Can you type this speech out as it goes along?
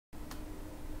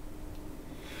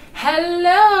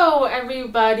Hello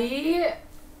everybody!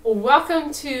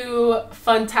 Welcome to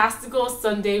Funtastical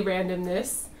Sunday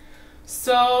Randomness.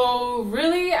 So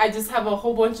really, I just have a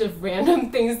whole bunch of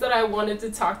random things that I wanted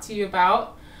to talk to you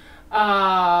about.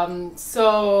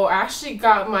 So I actually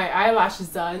got my eyelashes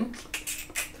done.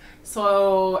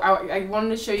 So I wanted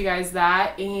to show you guys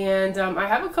that, and I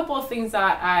have a couple of things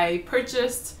that I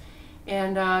purchased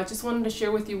and just wanted to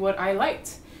share with you what I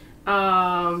liked.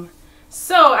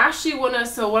 So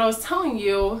what I was telling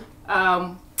you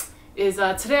is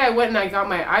today I went and I got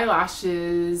my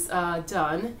eyelashes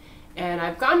done, and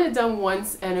I've gotten it done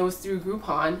once, and it was through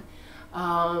Groupon.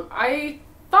 I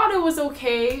thought it was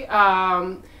okay.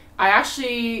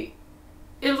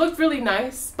 It looked really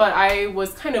nice, but I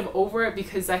was kind of over it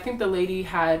because I think the lady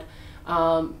had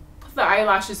put the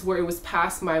eyelashes where it was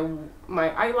past my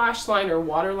eyelash line or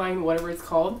waterline, whatever it's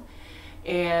called,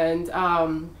 and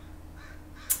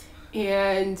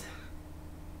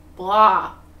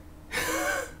blah.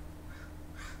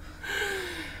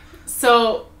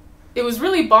 So it was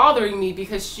really bothering me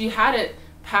because she had it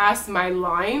past my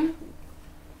line,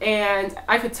 and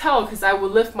I could tell because I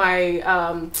would lift my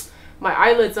my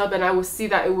eyelids up and I would see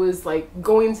that it was like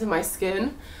going to my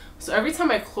skin. So every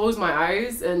time I closed my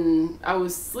eyes and I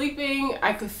was sleeping,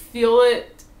 I could feel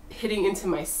it hitting into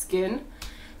my skin.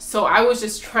 So I was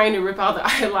just trying to rip out the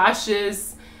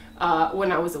eyelashes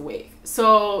when I was awake.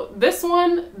 So this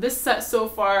set so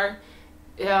far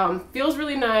feels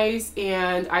really nice,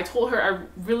 and I told her I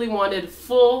really wanted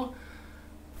full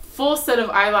set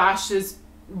of eyelashes,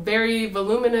 very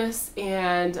voluminous,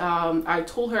 and I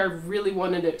told her I really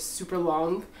wanted it super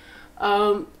long.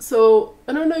 So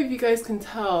I don't know if you guys can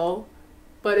tell,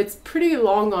 but it's pretty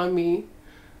long on me.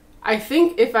 I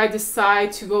think if I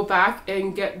decide to go back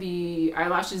and get the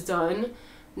eyelashes done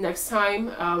next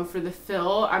time for the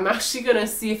fill, I'm actually gonna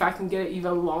see if I can get it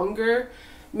even longer,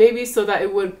 maybe so that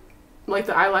it would, like,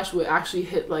 the eyelash would actually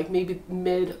hit like maybe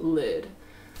mid-lid.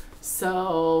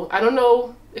 So I don't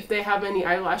know if they have any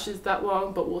eyelashes that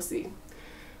long, but we'll see.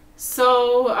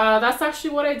 So that's actually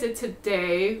what I did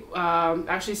today,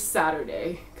 actually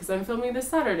Saturday, because I'm filming this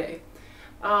Saturday.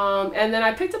 And then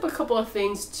I picked up a couple of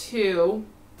things too.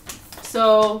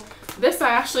 So this I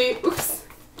actually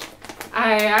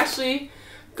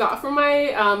got for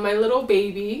my my little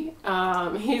baby.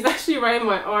 He's actually right in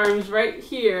my arms right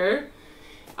here.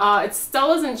 It's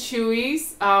Stellas and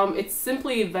Chewy's. It's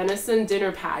simply venison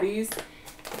dinner patties.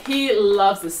 He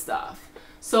loves this stuff.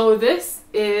 So this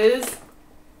is,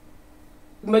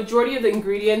 majority of the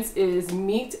ingredients is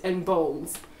meat and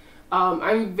bones.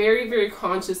 I'm very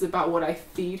conscious about what I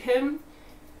feed him.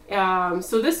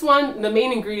 So this one, the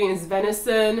main ingredient is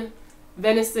venison,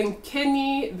 venison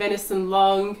kidney, venison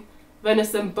lung,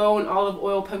 venison bone, olive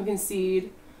oil, pumpkin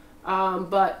seed.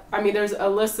 But I mean, there's a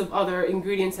list of other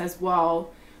ingredients as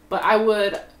well. But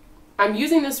I'm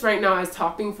using this right now as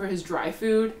topping for his dry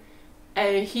food,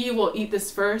 and he will eat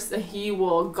this first, and he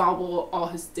will gobble all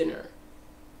his dinner,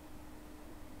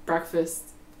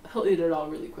 breakfast. He'll eat it all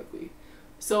really quickly.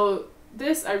 So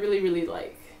this I really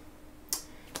like.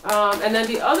 And then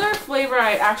the other flavor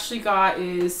I actually got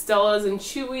is Stellas and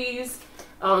Chewy's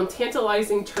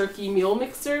tantalizing turkey meal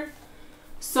mixer.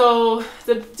 So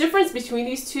the difference between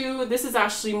these two, this is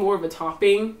actually more of a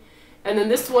topping, and then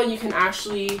this one you can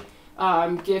actually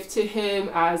give to him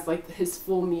as like his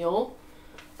full meal.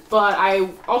 But I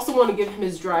also want to give him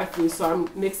his dry food, so I'm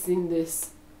mixing this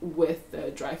with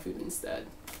the dry food instead.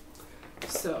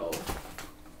 So,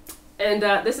 and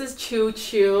this is Chew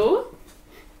Chew.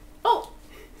 Oh,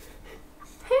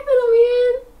 hey little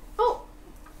man. Oh,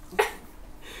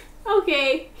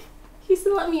 okay. He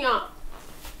said let me out.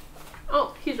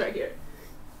 Oh, he's right here.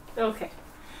 Okay.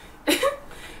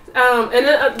 And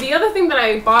then the other thing that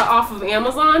I bought off of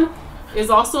Amazon is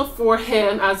also for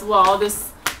him as well.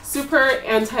 This super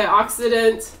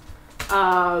antioxidant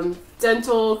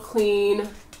dental clean.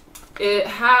 It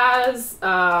has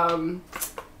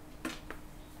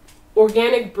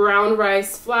organic brown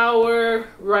rice flour,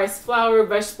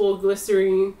 vegetable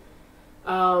glycerine.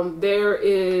 There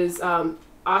is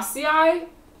acai.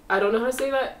 I don't know how to say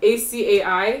that.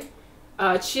 ACAI.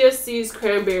 Chia seeds,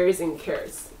 cranberries, and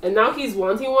carrots. And now he's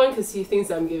wanting one because he thinks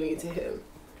I'm giving it to him.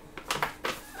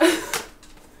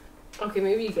 Okay,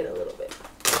 maybe you get a little bit.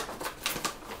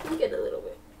 You get a little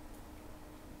bit.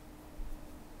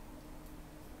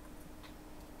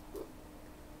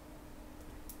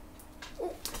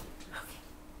 Okay.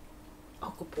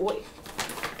 Oh, good boy.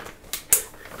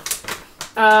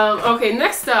 Okay,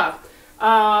 next up.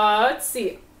 Let's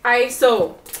see. I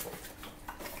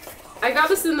got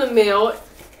this in the mail.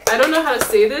 I don't know how to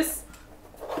say this.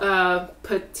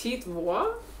 Petite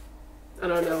voix. I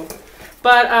don't know.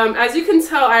 But as you can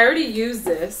tell, I already used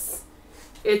this.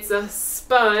 It's a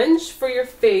sponge for your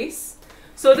face.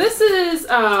 So this is,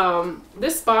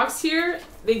 this box here,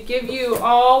 they give you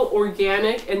all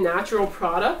organic and natural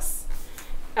products.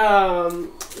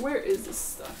 Where is this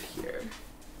stuff here?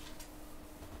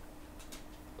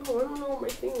 Oh, I don't know where my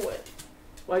thing went.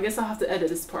 Well, I guess I'll have to edit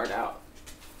this part out.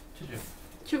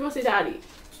 Chugo say daddy.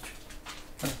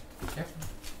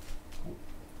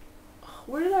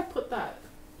 Where did I put that?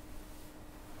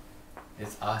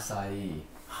 It's acai.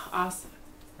 Acai.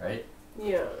 Right?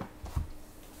 Yeah.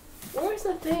 Where's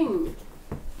the thing?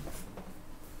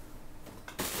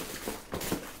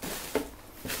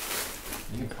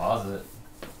 You can pause it.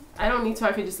 I don't need to,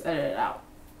 I can just edit it out.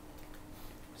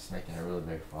 Just making a really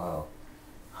big file.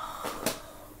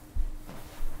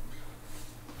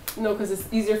 No, because it's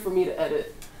easier for me to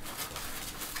edit.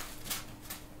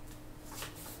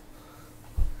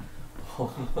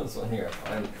 This one here,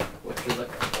 find what you're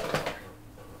looking for.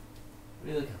 What are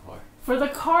you looking for? For the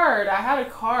card, I had a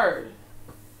card.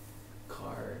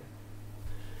 Card.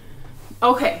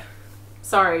 Okay,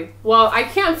 sorry. Well, I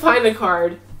can't find the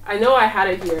card. I know I had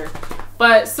it here.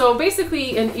 But so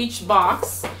basically in each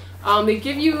box, they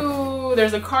give you,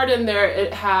 there's a card in there.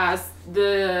 It has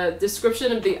the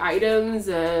description of the items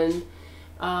and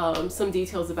some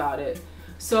details about it.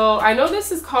 So I know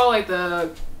this is called like the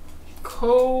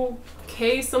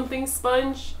K something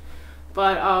sponge,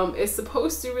 but it's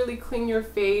supposed to really clean your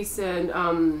face, and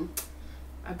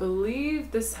I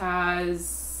believe this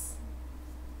has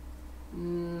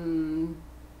some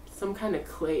kind of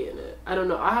clay in it. I don't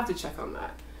know. I'll have to check on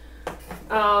that.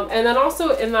 And then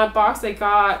also in that box I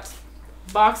got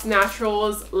Box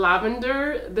Naturals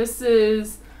Lavender. This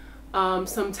is some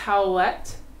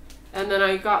towelette, and then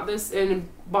I got this in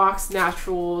Box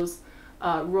Naturals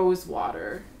Rose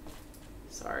Water.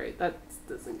 Sorry, that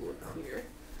doesn't look clear.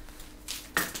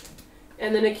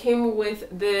 And then it came with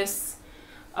this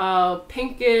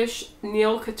pinkish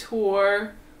Nail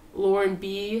Couture Lauren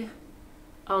B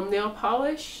nail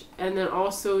polish, and then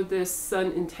also this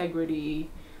Sun Integrity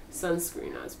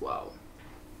sunscreen as well.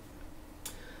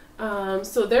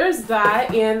 So there's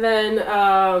that, and then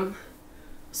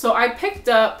so I picked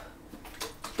up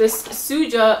this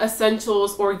Suja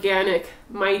Essentials Organic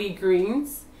Mighty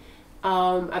Greens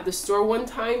at the store one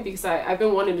time because I've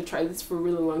been wanting to try this for a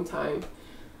really long time.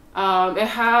 It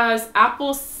has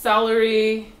apple,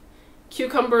 celery,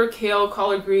 cucumber, kale,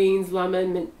 collard greens,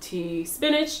 lemon, mint tea,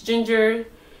 spinach, ginger,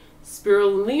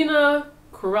 spirulina,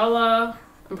 chlorella,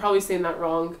 I'm probably saying that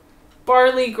wrong,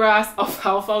 barley grass,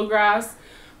 alfalfa grass,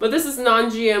 but this is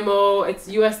non-GMO, it's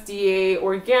USDA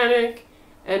organic,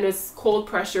 and it's cold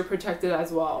pressure protected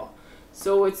as well.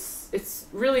 So it's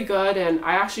really good, and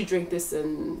I actually drank this,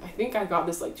 and I think I got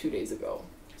this like 2 days ago,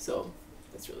 so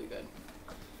it's really good.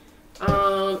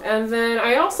 And then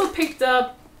I also picked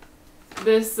up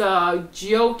this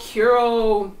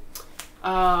Gyokuro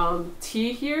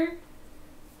tea here.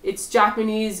 It's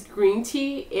Japanese green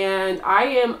tea, and I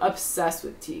am obsessed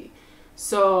with tea.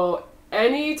 So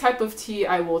any type of tea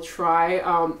I will try.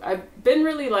 I've been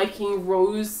really liking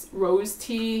rose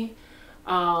tea.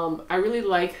 I really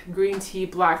like green tea,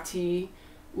 black tea,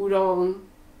 oolong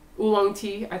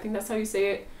tea. I think that's how you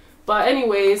say it. But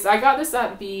anyways, I got this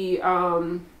at the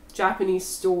Japanese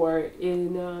store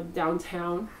in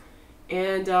downtown,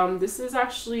 and this is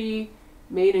actually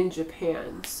made in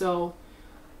Japan. So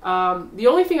the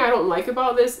only thing I don't like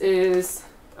about this is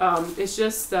it's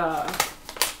just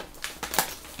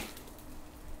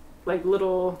like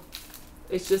little,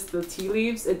 it's just the tea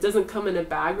leaves. It doesn't come in a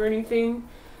bag or anything,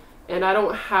 and I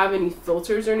don't have any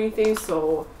filters or anything,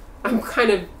 so I'm kind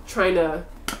of trying to,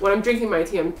 when I'm drinking my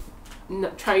tea, I'm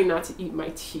trying not to eat my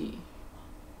tea.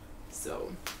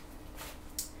 So,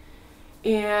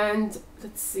 and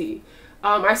let's see,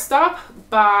 I stop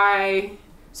by,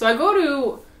 so I go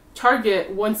to Target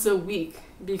once a week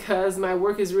because my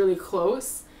work is really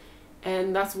close,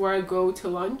 and that's where I go to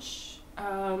lunch,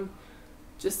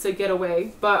 just to get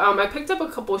away. But I picked up a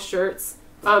couple shirts.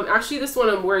 Actually, this one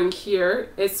I'm wearing here,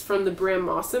 it's from the brand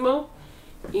Mossimo,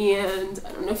 and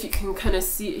I don't know if you can kind of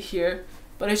see it here,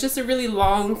 but it's just a really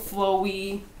long,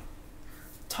 flowy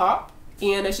top,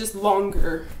 and it's just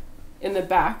longer in the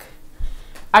back.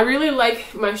 I really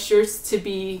like my shirts to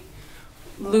be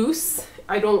loose.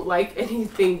 I don't like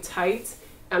anything tight,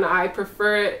 and I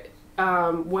prefer it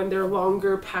when they're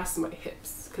longer past my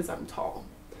hips because I'm tall.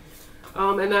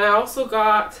 And then I also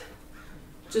got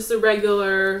just a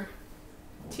regular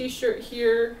t-shirt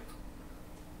here,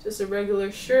 just a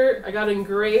regular shirt. I got in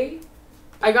gray.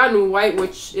 I got in white,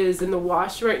 which is in the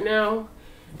wash right now,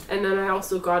 and then I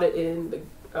also got it in the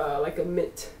like a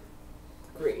mint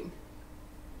green.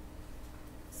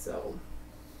 So,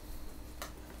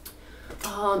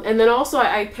 and then also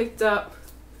I picked up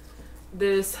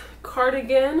this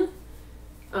cardigan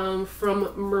from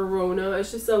Merona.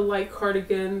 It's just a light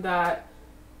cardigan that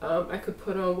I could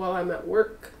put on while I'm at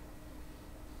work.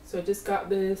 So I just got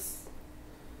this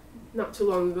not too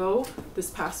long ago, this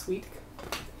past week.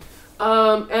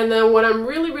 And then what I'm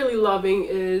really, really loving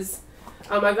is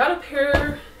I got a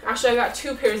pair, actually I got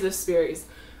 2 pairs of Sperry's.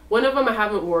 One of them I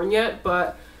haven't worn yet,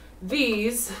 but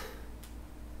these,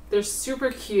 they're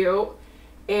super cute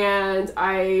and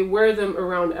I wear them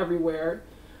around everywhere.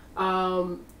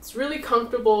 It's really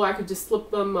comfortable. I could just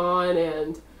slip them on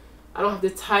and I don't have to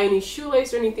tie any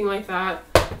shoelace or anything like that.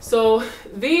 So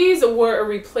these were a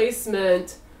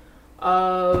replacement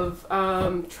of,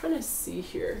 trying to see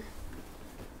here.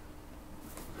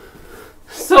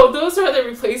 So those are the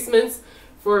replacements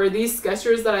for these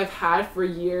Skechers that I've had for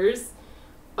years,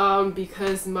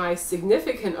 because my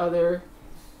significant other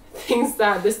thinks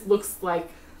that this looks like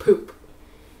poop.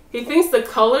 He thinks the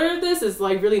color of this is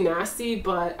like really nasty,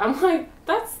 but I'm like,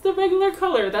 that's the regular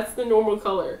color. That's the normal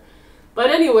color. But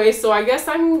anyway, so I guess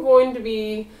I'm going to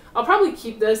be, I'll probably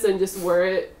keep this and just wear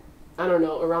it, I don't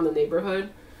know, around the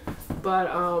neighborhood. But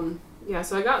yeah,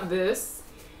 so I got this.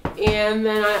 And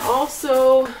then I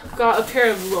also got a pair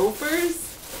of loafers.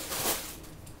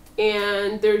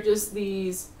 And they're just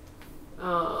these,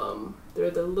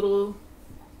 they're the little,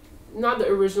 not the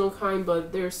original kind,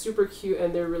 but they're super cute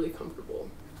and they're really comfortable.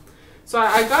 So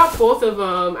I got both of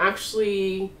them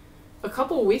actually a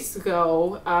couple weeks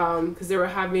ago because they were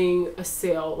having a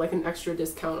sale, like an extra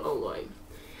discount online.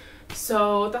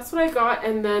 So that's what I got.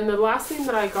 And then the last thing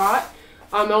that I got,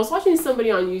 I was watching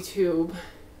somebody on YouTube.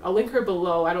 I'll link her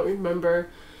below. I don't remember.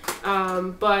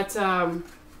 But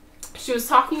she was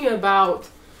talking about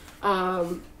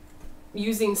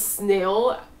using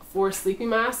snail for sleeping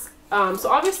mask. So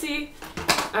obviously,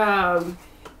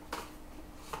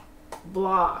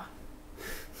 blah.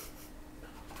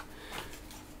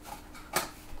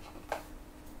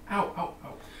 Ow, ow,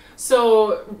 ow.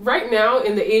 So right now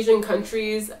in the Asian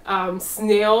countries,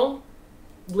 snail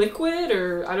liquid,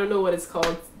 or I don't know what it's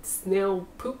called, snail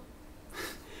poop,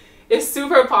 is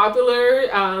super popular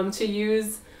to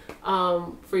use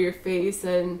for your face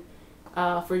and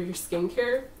for your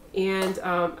skincare. And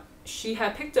she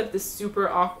had picked up this super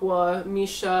Aqua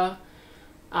Missha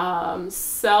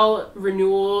cell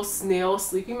renewal snail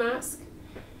sleeping mask.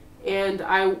 And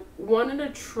I wanted to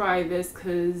try this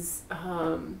because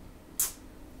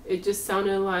it just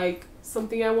sounded like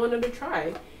something I wanted to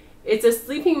try. It's a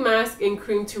sleeping mask and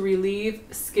cream to relieve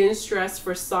skin stress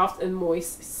for soft and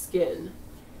moist skin.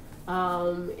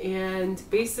 And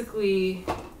basically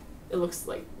it looks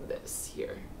like this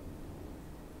here.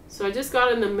 So I just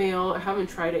got it in the mail. I haven't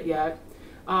tried it yet.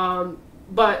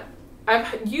 But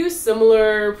I've used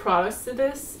similar products to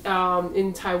this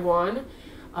in Taiwan.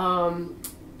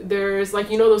 There's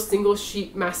like, you know, those single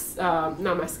sheet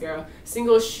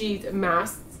single sheet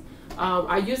masks.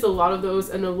 I use a lot of those,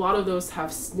 and a lot of those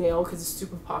have snail because it's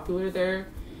super popular there.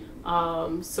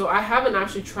 So I haven't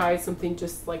actually tried something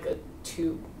just like a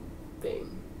tube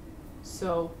thing.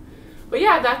 So, but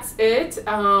yeah, that's it.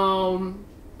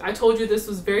 I told you this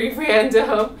was very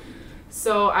random.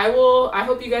 So I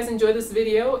hope you guys enjoyed this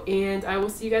video, and I will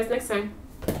see you guys next time.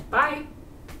 Bye.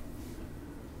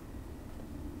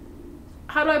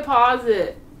 How do I pause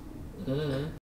it?